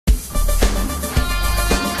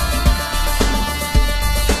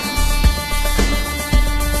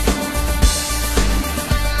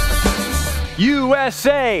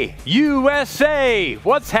USA, USA,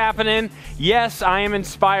 what's happening? Yes, I am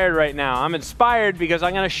inspired right now. I'm inspired because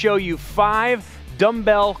I'm gonna show you 5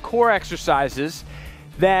 dumbbell core exercises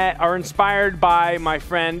that are inspired by my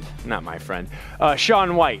friend, not my friend,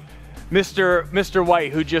 Shaun White. Mr.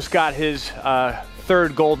 White, who just got his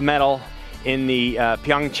 3rd gold medal in the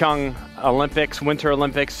Peyong Chang Olympics, Winter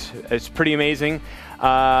Olympics. It's pretty amazing.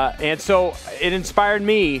 And so it inspired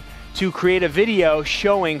me to create a video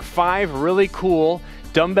showing 5 really cool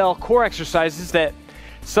dumbbell core exercises that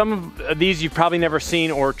some of these you've probably never seen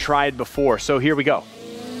or tried before. So here we go.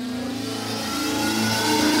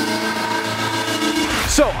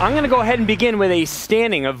 So I'm gonna go ahead and begin with a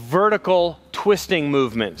standing, a vertical twisting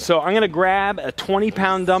movement. So I'm gonna grab a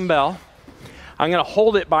 20-pound dumbbell. I'm gonna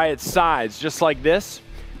hold it by its sides, just like this.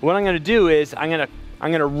 What I'm gonna do is I'm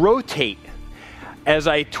gonna rotate as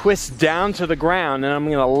I twist down to the ground, and I'm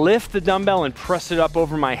gonna lift the dumbbell and press it up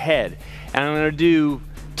over my head. And I'm gonna do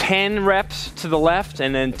 10 reps to the left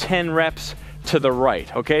and then 10 reps to the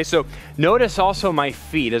right, okay? So notice also my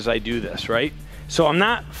feet as I do this, right? So I'm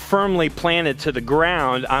not firmly planted to the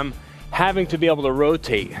ground, I'm having to be able to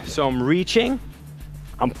rotate. So I'm reaching,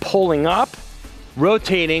 I'm pulling up,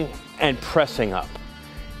 rotating, and pressing up.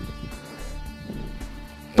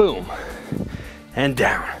 Boom, and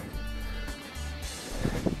down.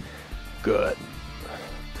 Good.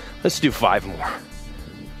 Let's do 5 more.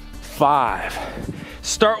 5.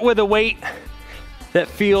 Start with a weight that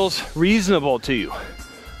feels reasonable to you.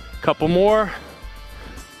 Couple more.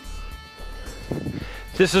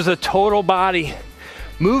 This is a total body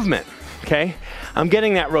movement, okay? I'm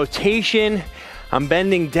getting that rotation. I'm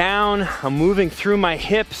bending down. I'm moving through my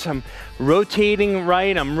hips. I'm rotating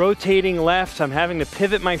right. I'm rotating left. I'm having to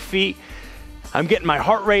pivot my feet. I'm getting my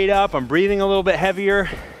heart rate up. I'm breathing a little bit heavier.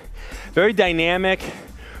 Very dynamic,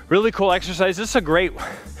 really cool exercise. This is a great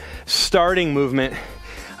starting movement.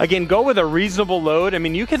 Again, go with a reasonable load. I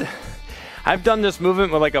mean, I've done this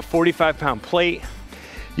movement with like a 45-pound plate.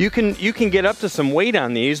 You can get up to some weight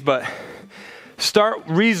on these, but start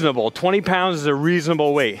reasonable. 20 pounds is a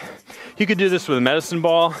reasonable weight. You could do this with a medicine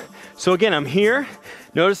ball. So again, I'm here.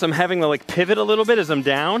 Notice I'm having to like pivot a little bit as I'm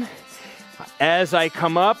down. As I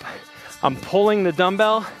come up, I'm pulling the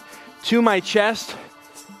dumbbell to my chest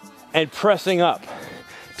and pressing up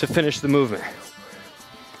to finish the movement.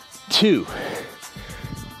 2,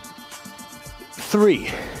 3,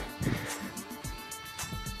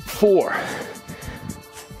 4,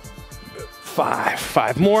 5.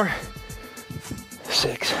 5 more.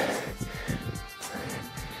 6.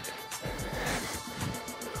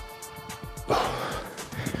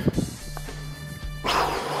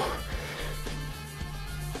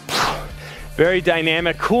 Very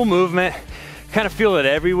dynamic, cool movement. Kind of feel it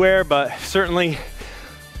everywhere, but certainly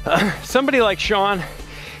somebody like Shaun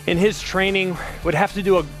in his training would have to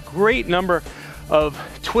do a great number of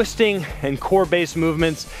twisting and core-based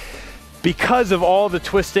movements because of all the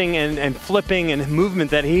twisting and flipping and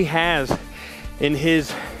movement that he has in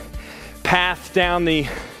his path down the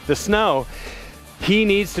snow. He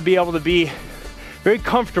needs to be able to be very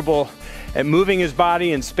comfortable at moving his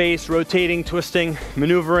body in space, rotating, twisting,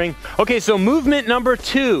 maneuvering. Okay, so movement number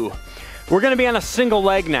 2. We're gonna be on a single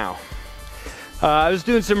leg now. I was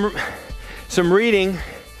doing some reading,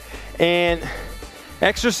 and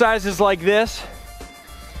exercises like this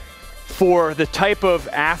for the type of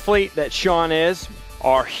athlete that Shaun is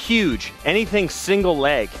are huge. Anything single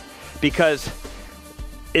leg, because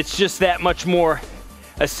it's just that much more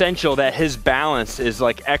essential that his balance is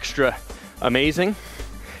like extra amazing.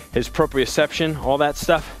 His proprioception, all that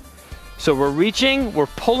stuff. So we're reaching, we're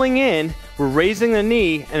pulling in, we're raising the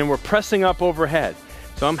knee, and we're pressing up overhead.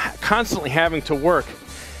 So I'm constantly having to work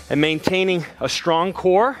and maintaining a strong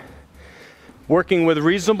core, working with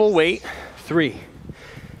reasonable weight. 3.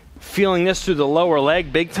 Feeling this through the lower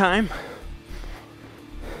leg big time.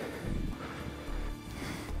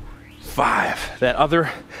 5. That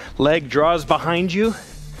other leg draws behind you.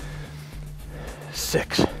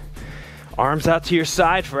 6. Arms out to your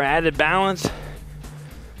side for added balance.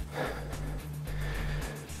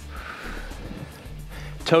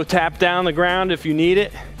 Toe tap down the ground if you need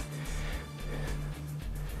it.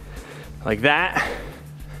 Like that.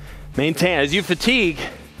 Maintain as you fatigue.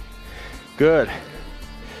 Good.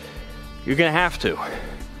 You're gonna have to.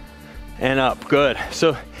 And up, good.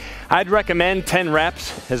 So I'd recommend 10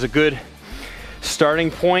 reps as a good starting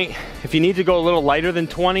point. If you need to go a little lighter than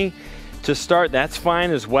 20 to start, that's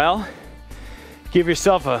fine as well. Give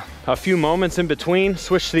yourself a few moments in between,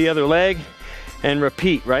 switch to the other leg, and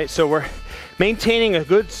repeat, right? So we're maintaining a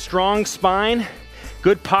good strong spine,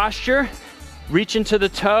 good posture, reach into the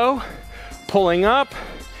toe, pulling up,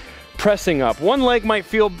 pressing up. One leg might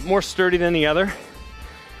feel more sturdy than the other.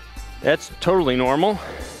 That's totally normal.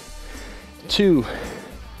 2.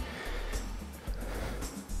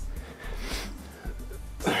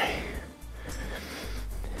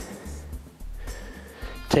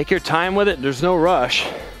 Take your time with it, there's no rush.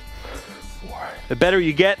 4. The better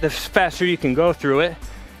you get, the faster you can go through it.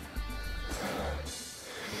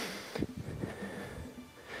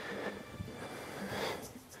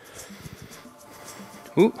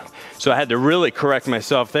 Ooh. So I had to really correct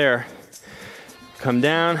myself there. Come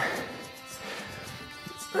down.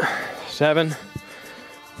 7.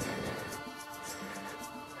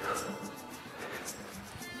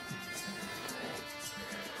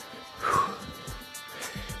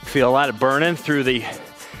 Feel a lot of burning through the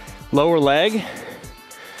lower leg,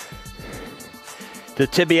 the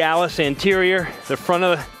tibialis anterior, the front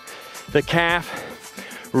of the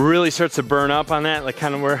calf really starts to burn up on that, like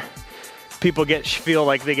kind of where people feel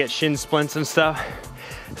like they get shin splints and stuff.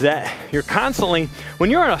 That you're constantly, when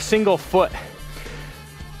you're on a single foot,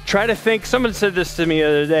 try to think, someone said this to me the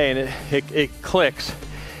other day and it clicks.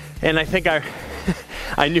 And I think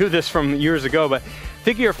I knew this from years ago, but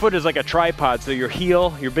think of your foot as like a tripod. So your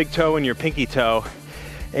heel, your big toe, and your pinky toe.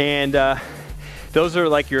 And those are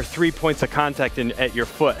like your 3 points of contact at your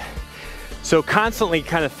foot. So constantly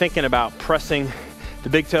kind of thinking about pressing the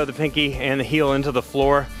big toe, the pinky, and the heel into the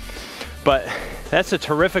floor. But that's a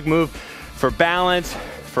terrific move for balance,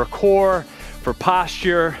 for core, for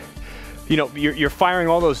posture. You know, you're firing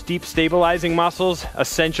all those deep stabilizing muscles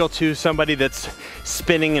essential to somebody that's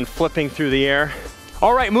spinning and flipping through the air.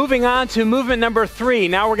 All right, moving on to movement number 3.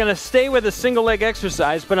 Now we're gonna stay with a single leg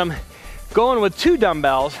exercise, but I'm going with 2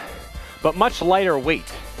 dumbbells, but much lighter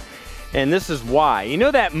weight. And this is why. You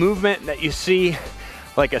know that movement that you see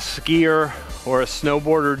like a skier or a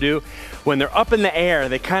snowboarder do? When they're up in the air,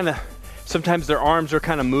 they kind of, sometimes their arms are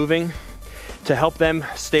kind of moving to help them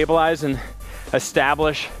stabilize and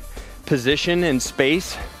establish position in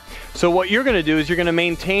space. So what you're gonna do is you're gonna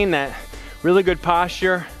maintain that really good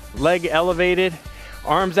posture, leg elevated,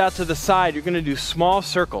 arms out to the side. You're gonna do small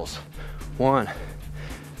circles. 1,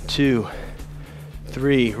 2,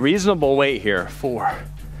 3, reasonable weight here. 4,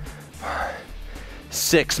 5,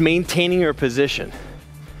 6, maintaining your position.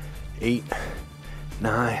 8,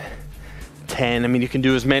 9, 10. I mean, you can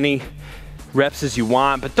do as many reps as you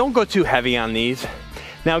want, but don't go too heavy on these.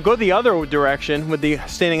 Now go the other direction with the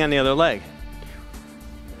standing on the other leg.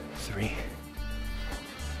 3,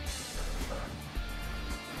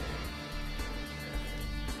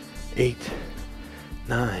 8,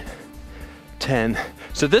 9, 10.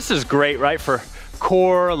 So this is great, right? For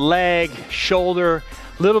core, leg, shoulder,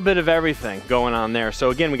 little bit of everything going on there. So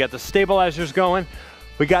again, we got the stabilizers going.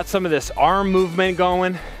 We got some of this arm movement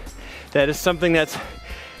going. That is something that's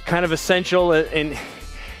kind of essential. And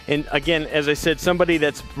again, as I said, somebody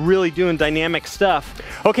that's really doing dynamic stuff.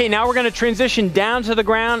 Okay, now we're gonna transition down to the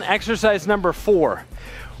ground. Exercise number 4.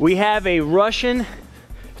 We have a Russian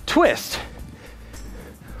twist,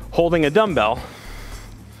 holding a dumbbell.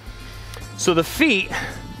 So the feet,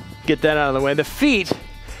 get that out of the way, the feet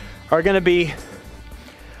are gonna be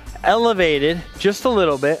elevated just a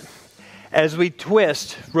little bit as we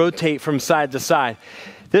twist, rotate from side to side.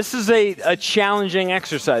 This is a challenging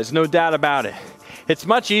exercise, no doubt about it. It's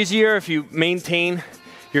much easier if you maintain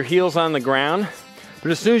your heels on the ground,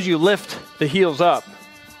 but as soon as you lift the heels up,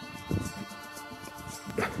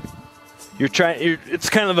 it's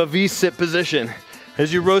kind of a V-sit position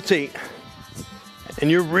as you rotate, and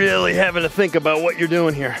you're really having to think about what you're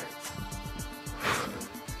doing here.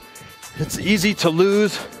 It's easy to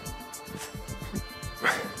lose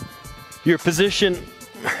your position,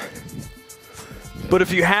 but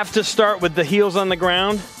if you have to start with the heels on the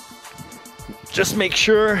ground, just make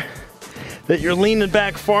sure that you're leaning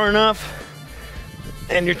back far enough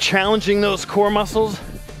and you're challenging those core muscles.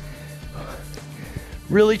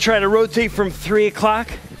 Really try to rotate from 3 o'clock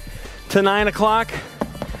to 9 o'clock.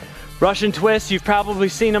 Russian twists, you've probably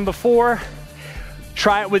seen them before.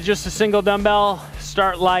 Try it with just a single dumbbell.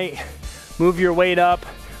 Start light, move your weight up,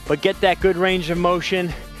 but get that good range of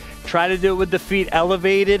motion. Try to do it with the feet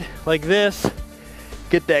elevated like this.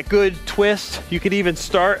 Get that good twist. You could even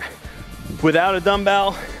start without a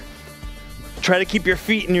dumbbell. Try to keep your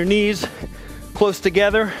feet and your knees close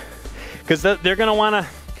together, because they're gonna wanna,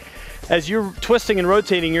 as you're twisting and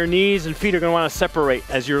rotating, your knees and feet are gonna wanna separate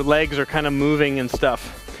as your legs are kind of moving and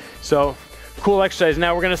stuff. So, cool exercise.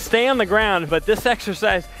 Now we're gonna stay on the ground, but this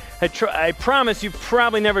exercise, I promise you've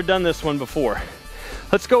probably never done this one before.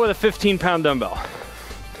 Let's go with a 15-pound dumbbell.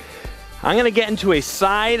 I'm gonna get into a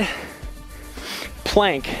side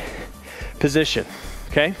plank position,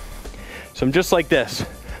 okay? So I'm just like this.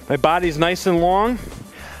 My body's nice and long.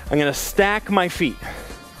 I'm gonna stack my feet.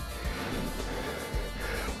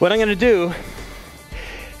 What I'm gonna do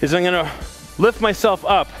is I'm gonna lift myself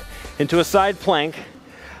up into a side plank.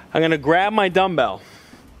 I'm gonna grab my dumbbell.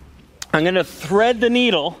 I'm gonna thread the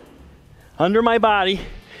needle under my body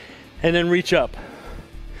and then reach up.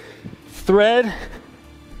 Thread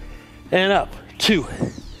and up. 2,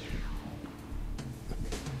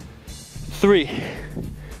 3,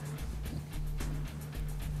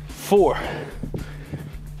 4,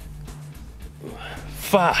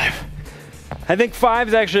 5. I think 5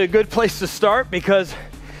 is actually a good place to start because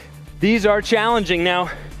these are challenging. Now,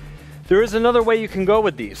 there is another way you can go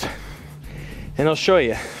with these, and I'll show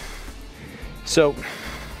you. So,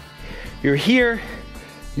 you're here,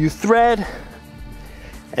 you thread,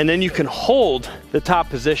 and then you can hold the top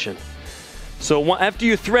position. So after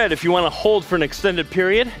you thread, if you want to hold for an extended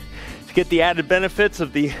period to get the added benefits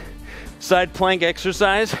of the side plank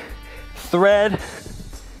exercise, thread,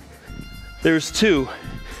 there's 2,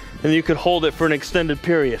 and you could hold it for an extended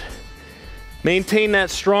period. Maintain that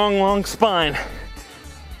strong, long spine.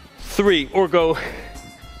 3, or go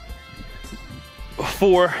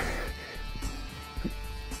 4,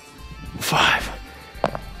 5.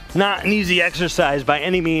 Not an easy exercise by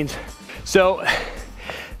any means. So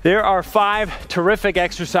there are 5 terrific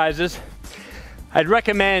exercises. I'd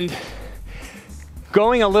recommend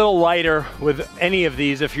going a little lighter with any of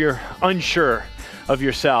these if you're unsure of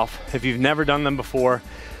yourself, if you've never done them before.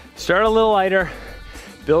 Start a little lighter,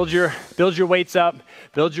 build your weights up,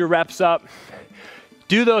 build your reps up.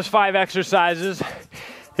 Do those 5 exercises.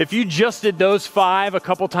 If you just did those 5 a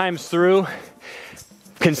couple times through,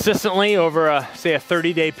 consistently over say a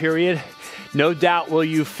 30-day period, no doubt will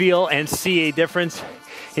you feel and see a difference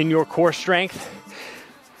in your core strength.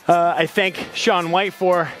 I thank Shaun White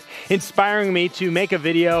for inspiring me to make a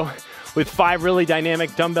video with 5 really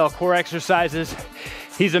dynamic dumbbell core exercises.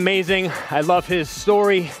 He's amazing. I love his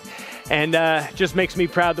story, and just makes me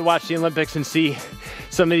proud to watch the Olympics and see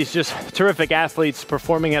some of these just terrific athletes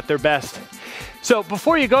performing at their best. So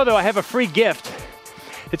before you go though, I have a free gift.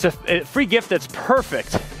 It's a free gift that's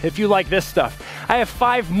perfect if you like this stuff. I have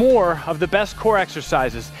 5 more of the best core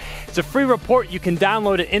exercises. It's a free report. You can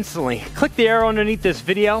download it instantly. Click the arrow underneath this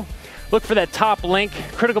video. Look for that top link,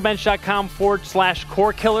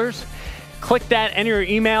 criticalbench.com/core killers. Click that, enter your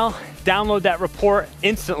email, download that report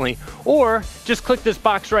instantly. Or just click this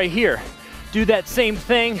box right here. Do that same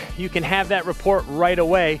thing. You can have that report right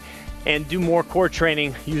away and do more core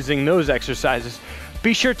training using those exercises.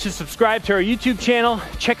 Be sure to subscribe to our YouTube channel.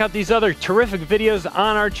 Check out these other terrific videos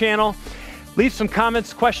on our channel. Leave some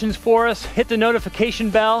comments, questions for us. Hit the notification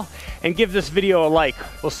bell and give this video a like.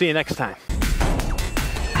 We'll see you next time.